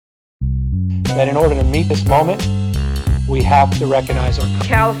that in order to meet this moment, we have to recognize our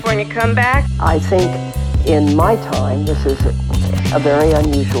California comeback. I think in my time, this is a very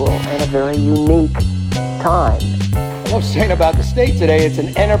unusual and a very unique time. What's saying about the state today, it's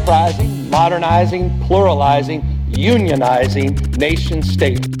an enterprising, modernizing, pluralizing, unionizing nation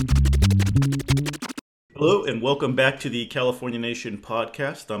state. Hello and welcome back to the California Nation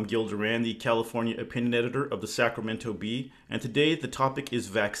podcast. I'm Gil Duran, the California opinion editor of the Sacramento Bee, and today the topic is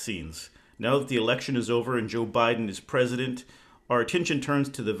vaccines. Now that the election is over and Joe Biden is president, our attention turns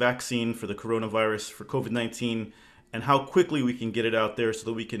to the vaccine for the coronavirus, for COVID-19, and how quickly we can get it out there so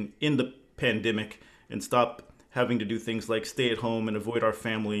that we can end the pandemic and stop having to do things like stay at home and avoid our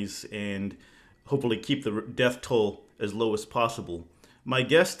families and hopefully keep the death toll as low as possible. My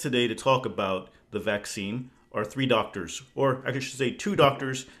guests today to talk about the vaccine are three doctors, or I should say two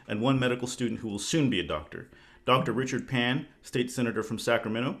doctors and one medical student who will soon be a doctor. Dr. Richard Pan, state senator from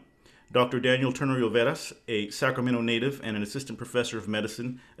Sacramento. Dr. Daniel Tenorio-Veras, a Sacramento native and an assistant professor of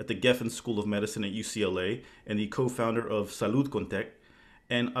medicine at the Geffen School of Medicine at UCLA and the co-founder of Salud Contec.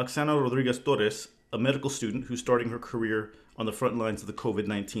 And Oksana Rodriguez-Torres, a medical student who's starting her career on the front lines of the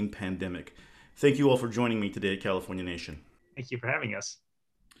COVID-19 pandemic. Thank you all for joining me today at California Nation. Thank you for having us.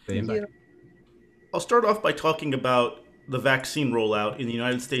 Thank you. I'll start off by talking about the vaccine rollout in the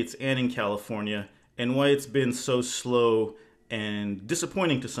United States and in California and why it's been so slow and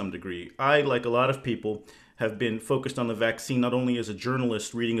disappointing to some degree. I, like a lot of people, have been focused on the vaccine not only as a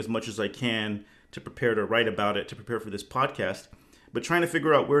journalist, reading as much as I can to prepare to write about it, to prepare for this podcast, but trying to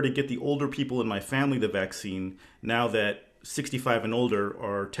figure out where to get the older people in my family the vaccine now that 65 and older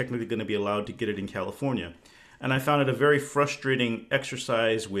are technically going to be allowed to get it in California. And I found it a very frustrating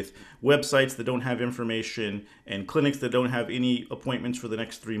exercise with websites that don't have information and clinics that don't have any appointments for the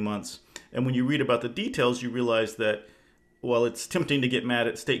next 3 months. And when you read about the details, you realize that while it's tempting to get mad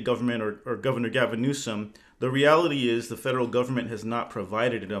at state government or Governor Gavin Newsom, the reality is the federal government has not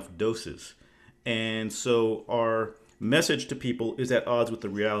provided enough doses. And so our message to people is at odds with the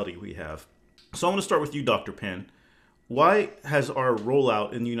reality we have. So I want to start with you, Dr. Pan. Why has our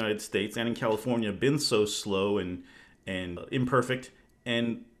rollout in the United States and in California been so slow and imperfect?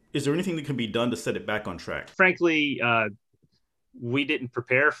 And is there anything that can be done to set it back on track? Frankly, we didn't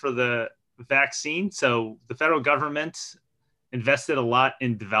prepare for the vaccine. So the federal government invested a lot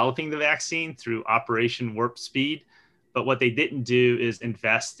in developing the vaccine through Operation Warp Speed. But what they didn't do is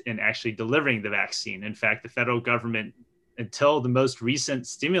invest in actually delivering the vaccine. In fact, the federal government, until the most recent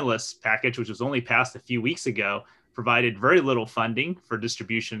stimulus package, which was only passed a few weeks ago, provided very little funding for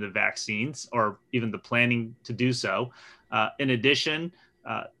distribution of the vaccines or even the planning to do so. In addition,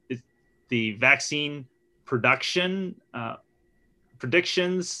 the vaccine production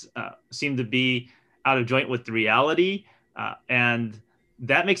predictions seem to be out of joint with the reality, and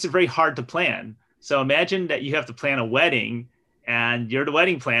that makes it very hard to plan. So imagine that you have to plan a wedding and you're the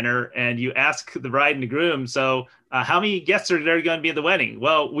wedding planner and you ask the bride and the groom, so how many guests are there going to be at the wedding?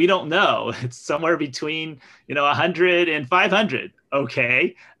 Well, we don't know. It's somewhere between 100 and 500.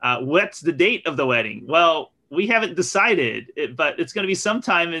 Okay. What's the date of the wedding? Well, we haven't decided, but it's going to be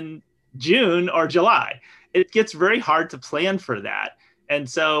sometime in June or July. It gets very hard to plan for that. And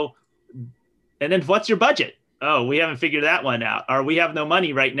then what's your budget? Oh, we haven't figured that one out. Or we have no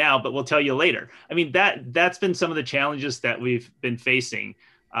money right now, but we'll tell you later. I mean, that's been some of the challenges that we've been facing.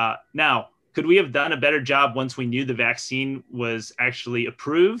 Now, could we have done a better job once we knew the vaccine was actually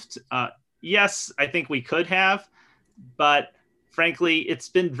approved? Yes, I think we could have. But frankly, it's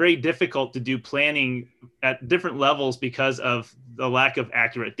been very difficult to do planning at different levels because of the lack of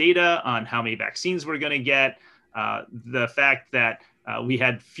accurate data on how many vaccines we're going to get, the fact that we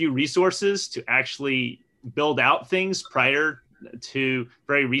had few resources to actually build out things prior to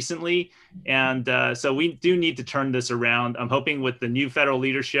very recently. And so we do need to turn this around. I'm hoping with the new federal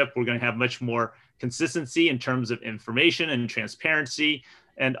leadership, we're going to have much more consistency in terms of information and transparency,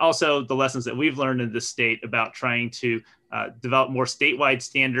 and also the lessons that we've learned in this state about trying to develop more statewide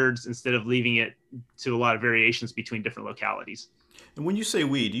standards instead of leaving it to a lot of variations between different localities. And when you say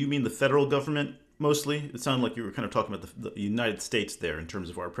we, do you mean the federal government mostly? It sounded like you were kind of talking about the United States there in terms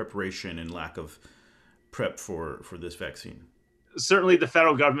of our preparation and lack of prep for this vaccine. Certainly the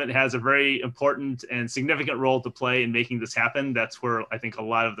federal government has a very important and significant role to play in making this happen. That's where I think a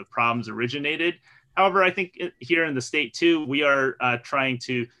lot of the problems originated. However, I think here in the state too, we are trying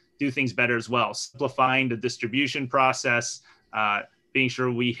to do things better as well, simplifying the distribution process, being sure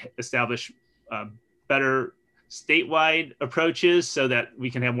we establish better statewide approaches so that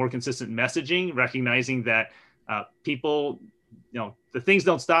we can have more consistent messaging, recognizing that people, the things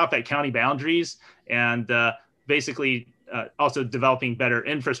don't stop at county boundaries, and basically also developing better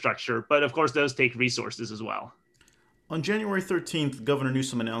infrastructure. But of course, those take resources as well. On January 13th, Governor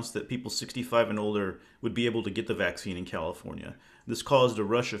Newsom announced that people 65 and older would be able to get the vaccine in California. This caused a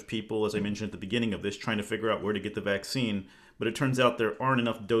rush of people, as I mentioned at the beginning of this, trying to figure out where to get the vaccine. But it turns out there aren't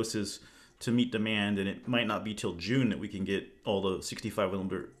enough doses to meet demand, and it might not be till June that we can get all the 65 and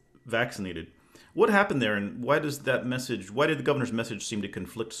older vaccinated. What happened there, and why did the governor's message seem to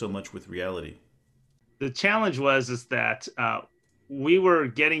conflict so much with reality? The challenge was that we were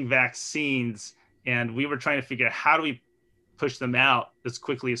getting vaccines, and we were trying to figure out how do we push them out as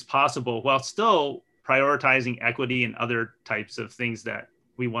quickly as possible while still prioritizing equity and other types of things that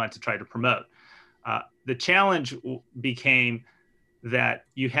we want to try to promote. The challenge became that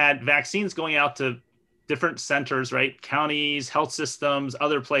you had vaccines going out to different centers, right? Counties, health systems,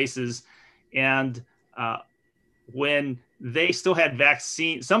 other places. And when they still had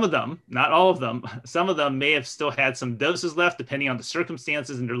vaccine, some of them, not all of them, some of them may have still had some doses left depending on the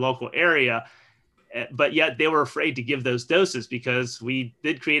circumstances in their local area. But yet they were afraid to give those doses because we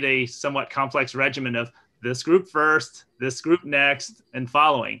did create a somewhat complex regimen of this group first, this group next, and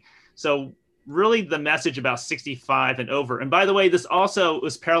following. So really the message about 65 and over. And by the way, this also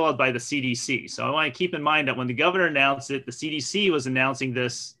was paralleled by the CDC. So I want to keep in mind that when the governor announced it, the CDC was announcing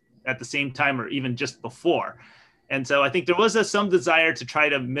this at the same time or even just before. And so I think there was some desire to try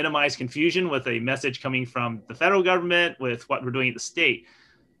to minimize confusion with a message coming from the federal government with what we're doing at the state.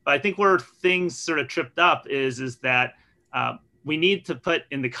 But I think where things sort of tripped up is that we need to put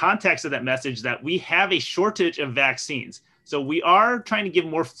in the context of that message that we have a shortage of vaccines. So we are trying to give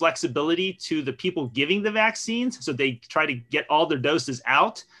more flexibility to the people giving the vaccines so they try to get all their doses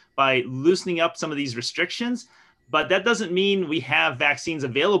out by loosening up some of these restrictions. But that doesn't mean we have vaccines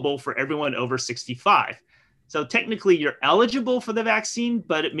available for everyone over 65. So technically you're eligible for the vaccine,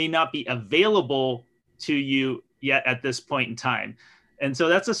 but it may not be available to you yet at this point in time. And so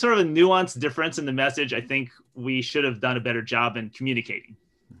that's a sort of a nuanced difference in the message. I think we should have done a better job in communicating.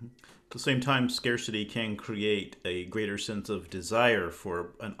 Mm-hmm. At the same time, scarcity can create a greater sense of desire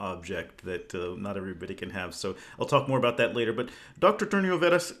for an object that not everybody can have. So I'll talk more about that later. But Dr.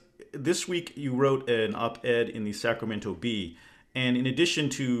 Ternio-Veras, this week you wrote an op-ed in the Sacramento Bee. And in addition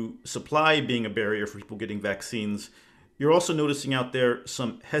to supply being a barrier for people getting vaccines, you're also noticing out there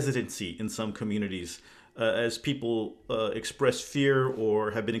some hesitancy in some communities as people express fear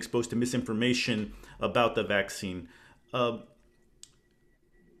or have been exposed to misinformation about the vaccine.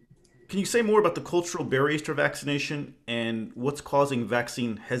 Can you say more about the cultural barriers to vaccination and what's causing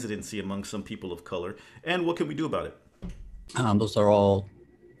vaccine hesitancy among some people of color, and what can we do about it? Those are all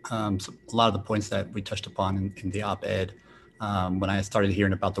a lot of the points that we touched upon in the op-ed. When I started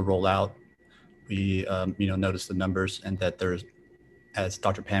hearing about the rollout, we noticed the numbers and that there's, as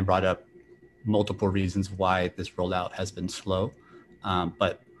Dr. Pan brought up, multiple reasons why this rollout has been slow.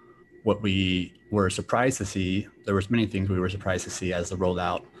 But what we were surprised to see, there was many things we were surprised to see as the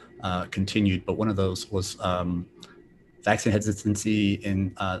rollout continued, but one of those was vaccine hesitancy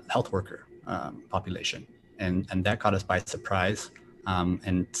in health worker population. And that caught us by surprise.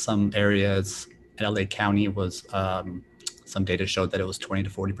 In some areas, LA County was, some data showed that it was 20 to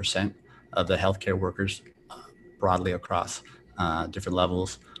 40% of the healthcare workers broadly across different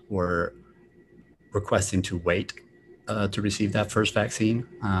levels were requesting to wait to receive that first vaccine.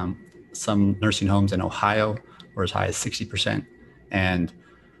 Some nursing homes in Ohio were as high as 60%. And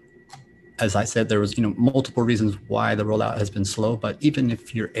as I said, there was multiple reasons why the rollout has been slow, but even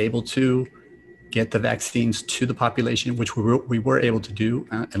if you're able to get the vaccines to the population, which we were able to do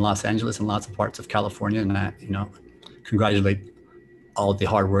in Los Angeles and lots of parts of California, and I congratulate all of the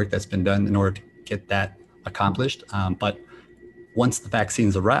hard work that's been done in order to get that accomplished. But once the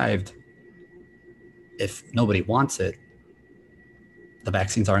vaccines arrived, if nobody wants it, the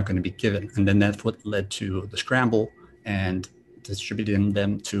vaccines aren't going to be given. And then that's what led to the scramble and distributing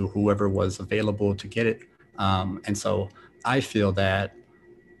them to whoever was available to get it. And so I feel that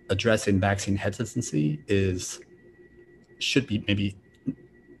addressing vaccine hesitancy should be maybe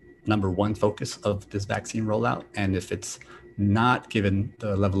number one focus of this vaccine rollout. And if it's not given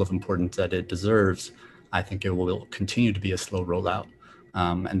the level of importance that it deserves, I think it will continue to be a slow rollout.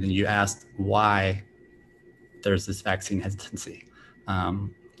 And then you asked why there's this vaccine hesitancy.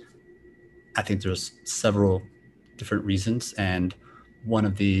 I think there's several different reasons. And one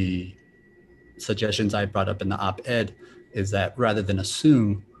of the suggestions I brought up in the op-ed is that rather than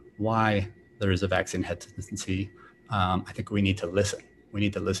assume why there is a vaccine hesitancy, I think we need to listen. We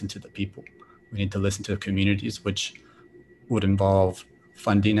need to listen to the people. We need to listen to the communities, which would involve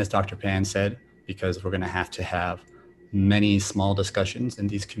funding, as Dr. Pan said, because we're going to have many small discussions in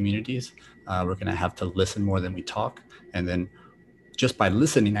these communities. We're going to have to listen more than we talk. And then just by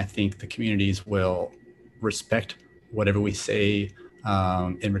listening, I think the communities will respect whatever we say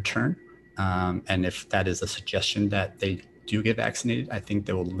in return. And if that is a suggestion that they do get vaccinated, I think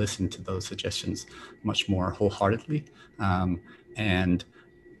they will listen to those suggestions much more wholeheartedly. And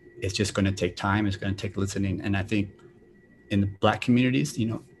it's just going to take time. It's going to take listening. And I think in the Black communities,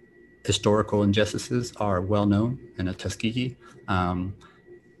 historical injustices are well known in the Tuskegee.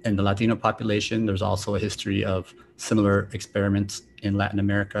 In the Latino population, there's also a history of similar experiments in Latin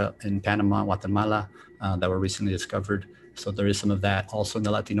America, in Panama, and Guatemala, that were recently discovered. So there is some of that also in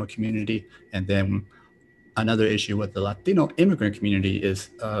the Latino community. And then another issue with the Latino immigrant community is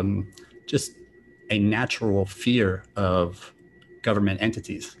just a natural fear of government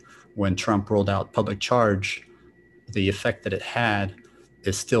entities. When Trump rolled out public charge, the effect that it had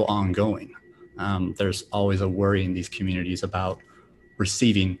is still ongoing. There's always a worry in these communities about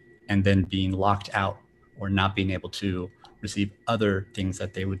receiving and then being locked out or not being able to receive other things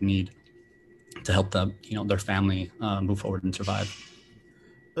that they would need to help them, their family move forward and survive.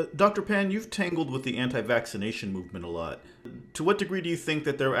 Dr. Pan, you've tangled with the anti-vaccination movement a lot. To what degree do you think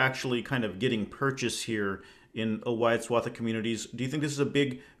that they're actually kind of getting purchase here in a wide swath of communities? Do you think this is a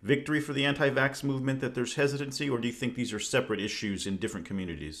big victory for the anti-vax movement, that there's hesitancy, or do you think these are separate issues in different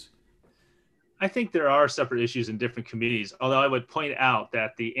communities? I think there are separate issues in different communities, although I would point out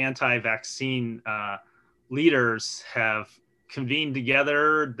that the anti-vaccine leaders have convened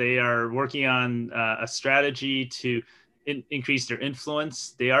together. They are working on a strategy to increase their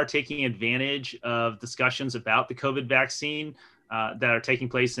influence. They are taking advantage of discussions about the COVID vaccine that are taking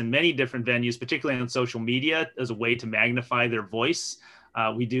place in many different venues, particularly on social media, as a way to magnify their voice.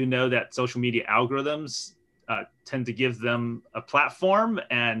 We do know that social media algorithms tend to give them a platform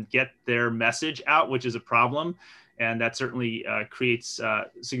and get their message out, which is a problem. And that certainly creates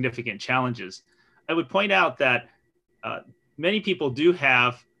significant challenges. I would point out that many people do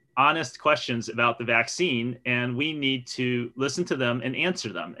have honest questions about the vaccine, and we need to listen to them and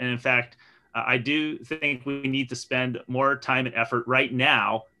answer them. And in fact, I do think we need to spend more time and effort right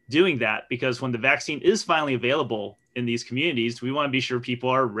now doing that, because when the vaccine is finally available in these communities, we want to be sure people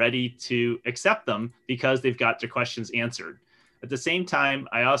are ready to accept them because they've got their questions answered. At the same time,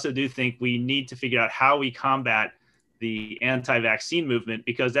 I also do think we need to figure out how we combat the anti-vaccine movement,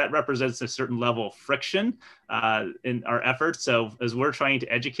 because that represents a certain level of friction in our efforts. So as we're trying to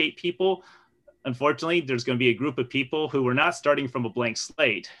educate people, unfortunately, there's going to be a group of people who are not starting from a blank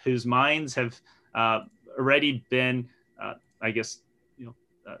slate, whose minds have already been,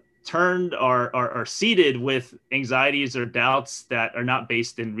 turned or seeded with anxieties or doubts that are not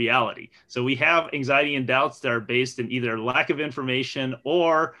based in reality. So we have anxiety and doubts that are based in either lack of information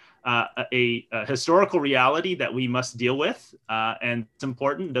or a historical reality that we must deal with. And it's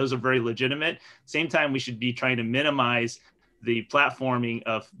important. Those are very legitimate. Same time, we should be trying to minimize the platforming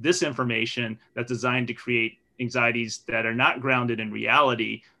of disinformation that's designed to create anxieties that are not grounded in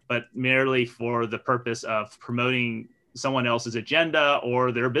reality, but merely for the purpose of promoting someone else's agenda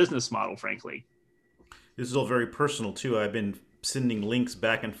or their business model, frankly. This is all very personal, too. I've been sending links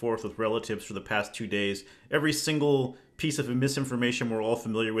back and forth with relatives for the past 2 days. Every single piece of misinformation we're all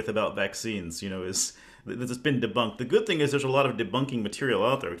familiar with about vaccines, it's been debunked. The good thing is there's a lot of debunking material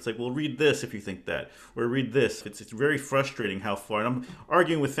out there. It's like, well, read this if you think that, or read this. It's very frustrating how far. And I'm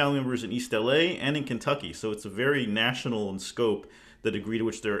arguing with family members in East LA and in Kentucky, so it's a very national in scope, the degree to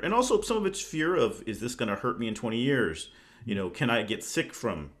which they're, and also some of it's fear of, is this going to hurt me in 20 years? Can I get sick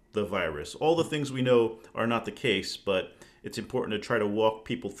from the virus? All the things we know are not the case, but it's important to try to walk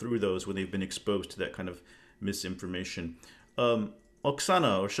people through those when they've been exposed to that kind of misinformation.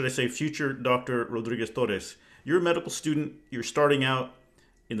 Oksana, or should I say future Dr. Rodriguez Torres, you're a medical student, you're starting out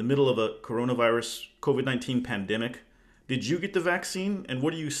in the middle of a coronavirus, COVID-19 pandemic. Did you get the vaccine? And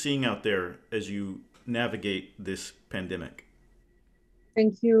what are you seeing out there as you navigate this pandemic?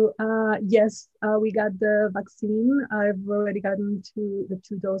 Thank you. Yes, we got the vaccine. I've already gotten the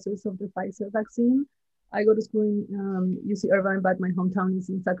 2 doses of the Pfizer vaccine. I go to school in UC Irvine, but my hometown is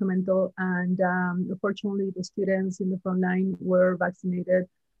in Sacramento. And unfortunately, the students in the front line were vaccinated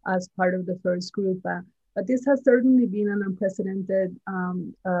as part of the first group. But this has certainly been an unprecedented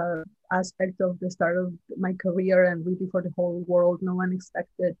aspect of the start of my career, and really for the whole world. No one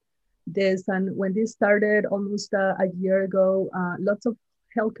expected this. And when this started almost a year ago, lots of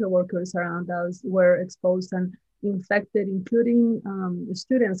healthcare workers around us were exposed and infected, including the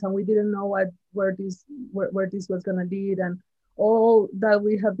students, and we didn't know where this was going to lead. And all that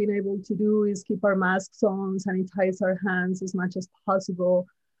we have been able to do is keep our masks on, sanitize our hands as much as possible,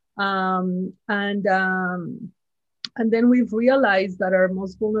 and And then we've realized that our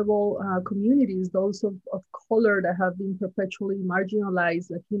most vulnerable communities, those of color that have been perpetually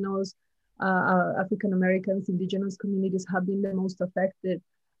marginalized, Latinos, African Americans, indigenous communities have been the most affected.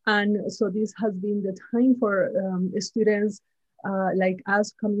 And so this has been the time for students like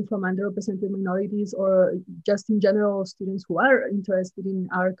us coming from underrepresented minorities, or just in general students who are interested in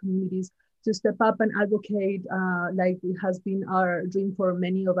our communities, to step up and advocate, like it has been our dream for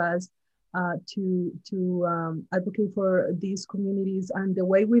many of us, to advocate for these communities. And the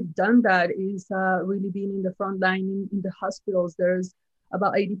way we've done that is really being in the front line in the hospitals. There's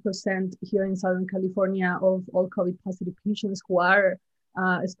about 80% here in Southern California of all COVID positive patients who are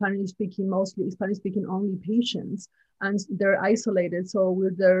Spanish speaking, mostly Spanish speaking only patients, and they're isolated. So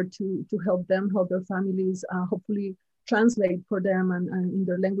we're there to help them, help their families, hopefully translate for them and in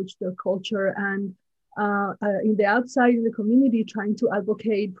their language, their culture, and in the outside, in the community, trying to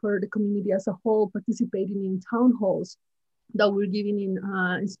advocate for the community as a whole, participating in town halls that we're giving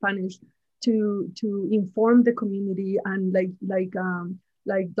in Spanish to inform the community, and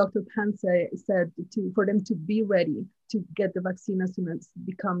like Dr. Pan said, for them to be ready to get the vaccine as soon as it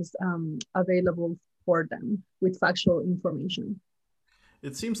becomes available for them with factual information.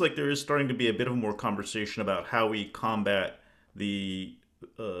 It seems like there is starting to be a bit of more conversation about how we combat the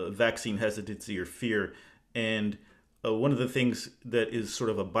vaccine hesitancy or fear. And one of the things that is sort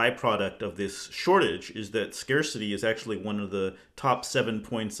of a byproduct of this shortage is that scarcity is actually one of the top 7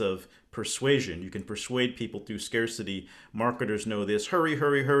 points of persuasion. You can persuade people through scarcity. Marketers know this. Hurry,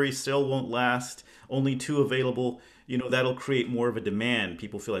 hurry, hurry. Sale won't last. Only 2 available. That'll create more of a demand.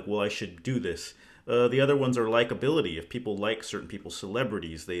 People feel like, well, I should do this. The other ones are likability. If people like certain people,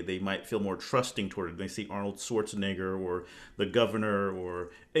 celebrities, they might feel more trusting toward it. They see Arnold Schwarzenegger or the governor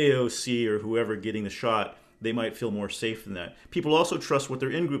or AOC or whoever getting the shot, they might feel more safe than that. People also trust what their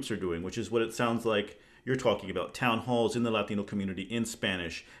in-groups are doing, which is what it sounds like you're talking about. Town halls in the Latino community in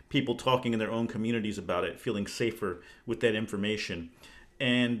Spanish, people talking in their own communities about it, feeling safer with that information.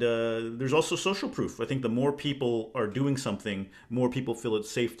 And there's also social proof. I think the more people are doing something, more people feel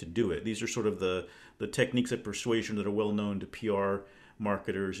it's safe to do it. These are sort of the techniques of persuasion that are well known to PR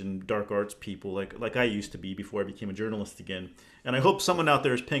marketers and dark arts people like I used to be before I became a journalist again. And I hope someone out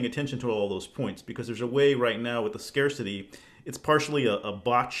there is paying attention to all those points, because there's a way right now with the scarcity, it's partially a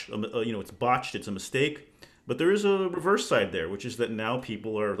botch, it's botched, it's a mistake. But there is a reverse side there, which is that now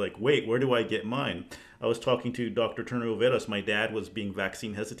people are like, wait, where do I get mine? I was talking to Dr. Turner Uveras. My dad was being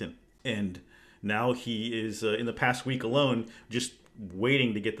vaccine hesitant, and now he is, in the past week alone, just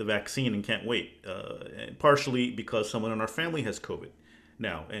waiting to get the vaccine and can't wait, partially because someone in our family has COVID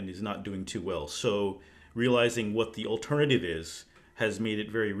now and is not doing too well. So realizing what the alternative is has made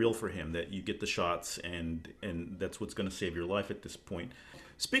it very real for him, that you get the shots and that's what's going to save your life at this point.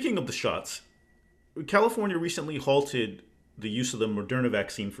 Speaking of the shots, California recently halted the use of the Moderna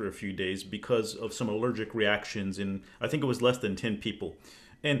vaccine for a few days because of some allergic reactions in, I think it was less than 10 people.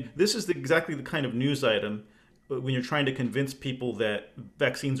 And this is exactly the kind of news item when you're trying to convince people that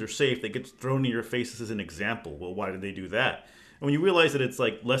vaccines are safe, that gets thrown in your face as an example. Well, why did they do that? And when you realize that it's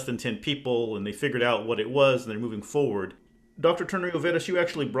like less than 10 people and they figured out what it was and they're moving forward. Dr. Turner Uveras, you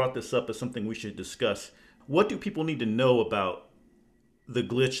actually brought this up as something we should discuss. What do people need to know about the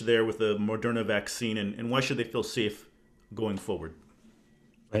glitch there with the Moderna vaccine, and why should they feel safe going forward?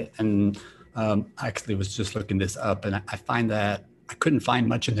 Right. And I actually was just looking this up, and I find that I couldn't find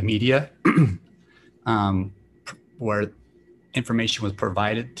much in the media where information was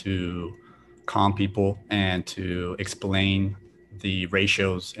provided to calm people and to explain the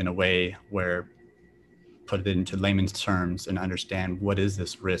ratios in a way where put it into layman's terms and understand what is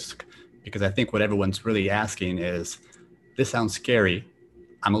this risk. Because I think what everyone's really asking is, this sounds scary.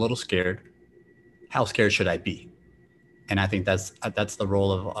 I'm a little scared. How scared should I be? And I think that's the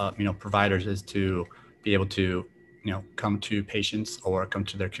role of providers, is to be able to come to patients or come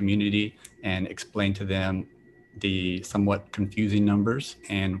to their community and explain to them the somewhat confusing numbers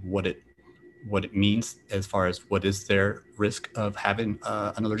and what it means as far as what is their risk of having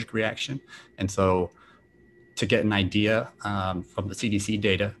an allergic reaction. And so to get an idea from the CDC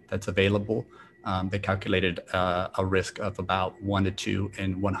data that's available, they calculated a risk of about 1 to 2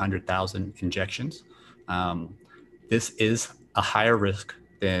 in 100,000 injections. This is a higher risk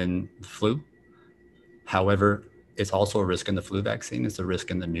than the flu. However, it's also a risk in the flu vaccine. It's a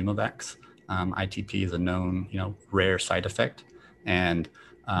risk in the Pneumovax. ITP is a known, rare side effect. And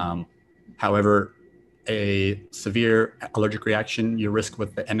however, a severe allergic reaction, your risk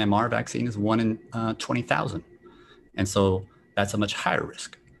with the MMR vaccine is 1 in 20,000. And so that's a much higher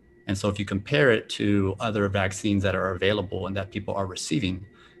risk. And so if you compare it to other vaccines that are available and that people are receiving,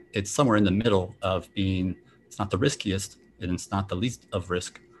 it's somewhere in the middle of being it's not the riskiest and it's not the least of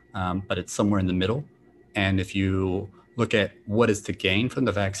risk, but it's somewhere in the middle. And if you look at what is to gain from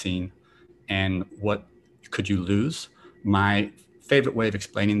the vaccine and what could you lose, my favorite way of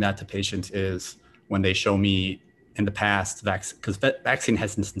explaining that to patients is when they show me in the past, because vaccine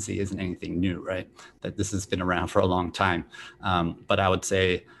hesitancy isn't anything new, right? That this has been around for a long time. But I would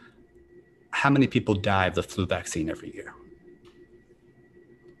say, how many people die of the flu vaccine every year?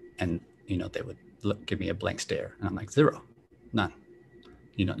 And, they would give me a blank stare. And I'm like, 0, none.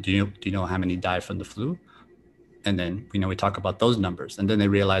 Do you know how many died from the flu? And then, we talk about those numbers. And then they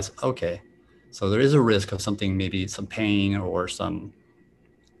realize, okay, so there is a risk of something, maybe some pain or some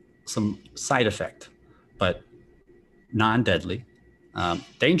side effect, but non-deadly,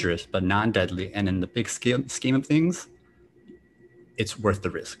 dangerous, but non-deadly. And in the big scheme of things, it's worth the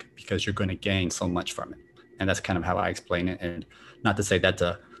risk because you're going to gain so much from it. And that's kind of how I explain it. And not to say that's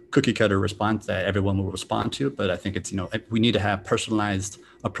a cookie cutter response that everyone will respond to, but I think it's, we need to have personalized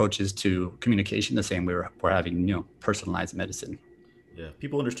approaches to communication the same way we're having, personalized medicine. Yeah,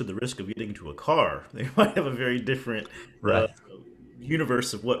 people understood the risk of getting into a car. They might have a very different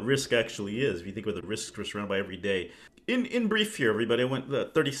universe of what risk actually is. If you think about the risks we're surrounded by every day. In brief here, everybody, I went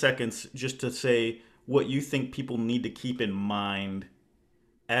 30 seconds just to say what you think people need to keep in mind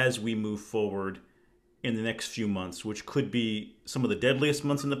as we move forward in the next few months, which could be some of the deadliest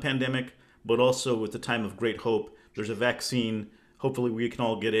months in the pandemic, but also at the time of great hope. There's a vaccine. Hopefully we can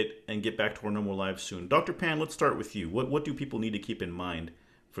all get it and get back to our normal lives soon. Dr. Pan, let's start with you. What do people need to keep in mind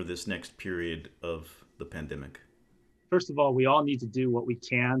for this next period of the pandemic? First of all, we all need to do what we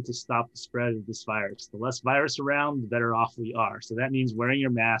can to stop the spread of this virus. The less virus around, the better off we are. So that means wearing your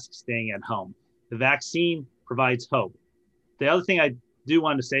mask, staying at home. The vaccine provides hope. The other thing I do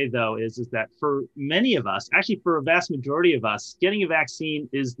want to say, though, is that for many of us, actually for a vast majority of us, getting a vaccine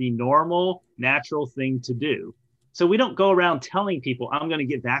is the normal, natural thing to do. So we don't go around telling people, I'm going to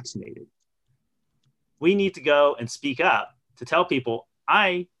get vaccinated. We need to go and speak up to tell people,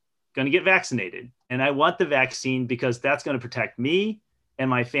 I'm going to get vaccinated. And I want the vaccine because that's going to protect me and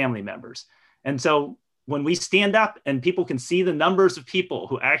my family members. And so when we stand up and people can see the numbers of people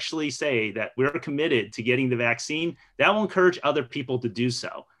who actually say that we're committed to getting the vaccine, that will encourage other people to do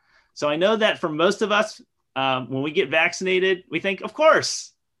so. So I know that for most of us, when we get vaccinated, we think, of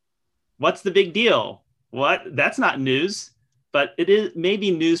course, what's the big deal? That's not news, but it is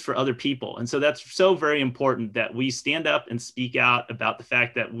maybe news for other people. And so that's so very important that we stand up and speak out about the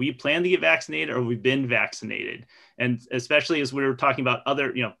fact that we plan to get vaccinated or we've been vaccinated. And especially as we were talking about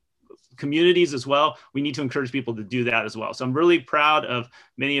other, communities as well, we need to encourage people to do that as well. So I'm really proud of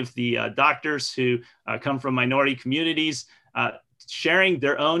many of the doctors who come from minority communities, sharing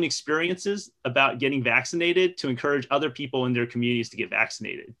their own experiences about getting vaccinated to encourage other people in their communities to get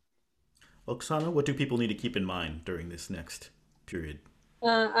vaccinated. Oksana, what do people need to keep in mind during this next period?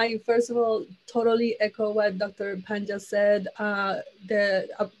 I, first of all, totally echo what Dr. Pan just said.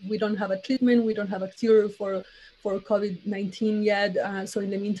 We don't have a treatment, we don't have a cure for COVID-19 yet. So in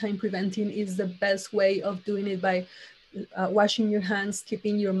the meantime, preventing is the best way of doing it by washing your hands,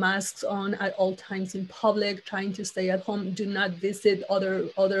 keeping your masks on at all times in public, trying to stay at home. Do not visit other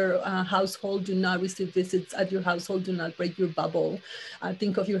household. Do not receive visits at your household. Do not break your bubble.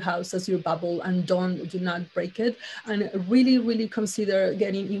 Think of your house as your bubble and do not break it. And really, really consider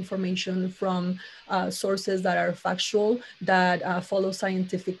getting information from sources that are factual, that follow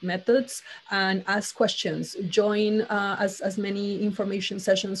scientific methods, and ask questions. Join as many information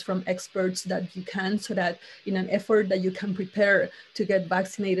sessions from experts that you can, so that in an effort that you can prepare to get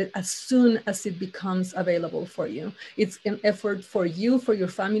vaccinated as soon as it becomes available for you. It's an effort for you, for your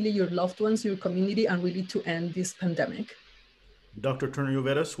family, your loved ones, your community, and really to end this pandemic. Dr.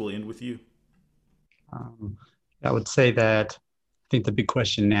 Turner-Lloveras, we'll end with you. I would say that I think the big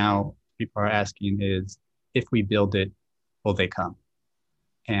question now people are asking is, if we build it, will they come?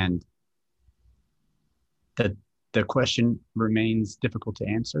 And the question remains difficult to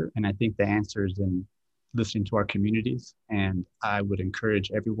answer. And I think the answer is in listening to our communities. And I would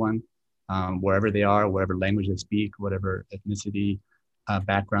encourage everyone, wherever they are, whatever language they speak, whatever ethnicity,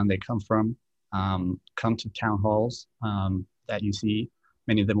 background they come from, come to town halls that you see.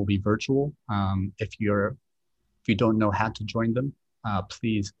 Many of them will be virtual. If you don't know how to join them,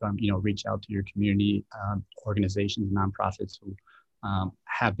 please reach out to your community organizations, nonprofits who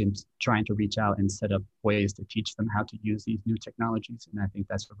have been trying to reach out and set up ways to teach them how to use these new technologies. And I think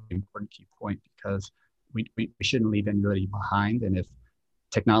that's a really important key point, because we shouldn't leave anybody behind. And if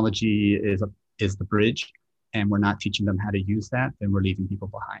technology is the bridge and we're not teaching them how to use that, then we're leaving people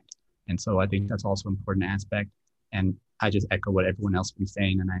behind. And so I think that's also an important aspect. And I just echo what everyone else has been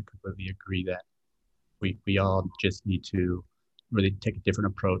saying. And I completely agree that we all just need to really take a different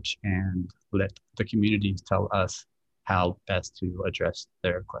approach and let the communities tell us how best to address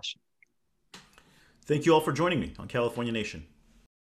their question. Thank you all for joining me on California Nation.